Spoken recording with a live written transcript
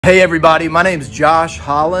Hey everybody, my name is Josh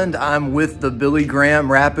Holland. I'm with the Billy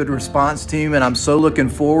Graham Rapid Response Team, and I'm so looking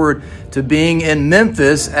forward to being in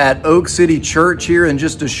Memphis at Oak City Church here in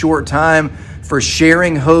just a short time for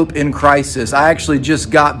sharing hope in crisis. I actually just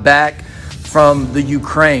got back from the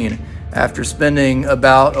Ukraine after spending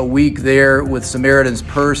about a week there with Samaritan's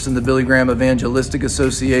Purse and the Billy Graham Evangelistic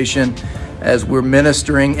Association as we're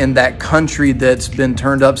ministering in that country that's been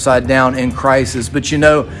turned upside down in crisis. But you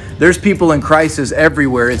know, there's people in crisis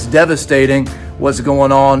everywhere. It's devastating what's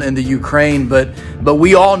going on in the Ukraine, but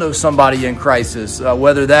we all know somebody in crisis,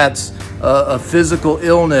 whether that's a physical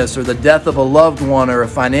illness or the death of a loved one or a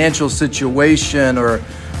financial situation or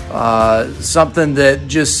something that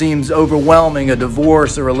just seems overwhelming, a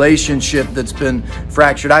divorce, a relationship that's been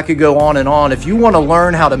fractured. I could go on and on. If you want to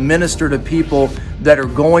learn how to minister to people that are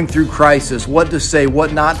going through crisis, what to say,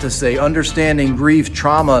 what not to say, understanding grief,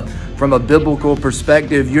 trauma from a biblical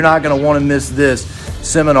perspective, you're not going to want to miss this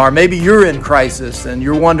seminar. Maybe you're in crisis and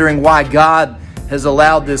you're wondering why God has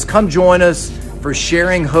allowed this. Come join us for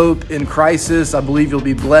sharing hope in crisis. I believe you'll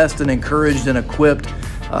be blessed and encouraged and equipped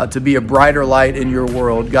to be a brighter light in your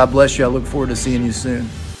world. God bless you. I look forward to seeing you soon.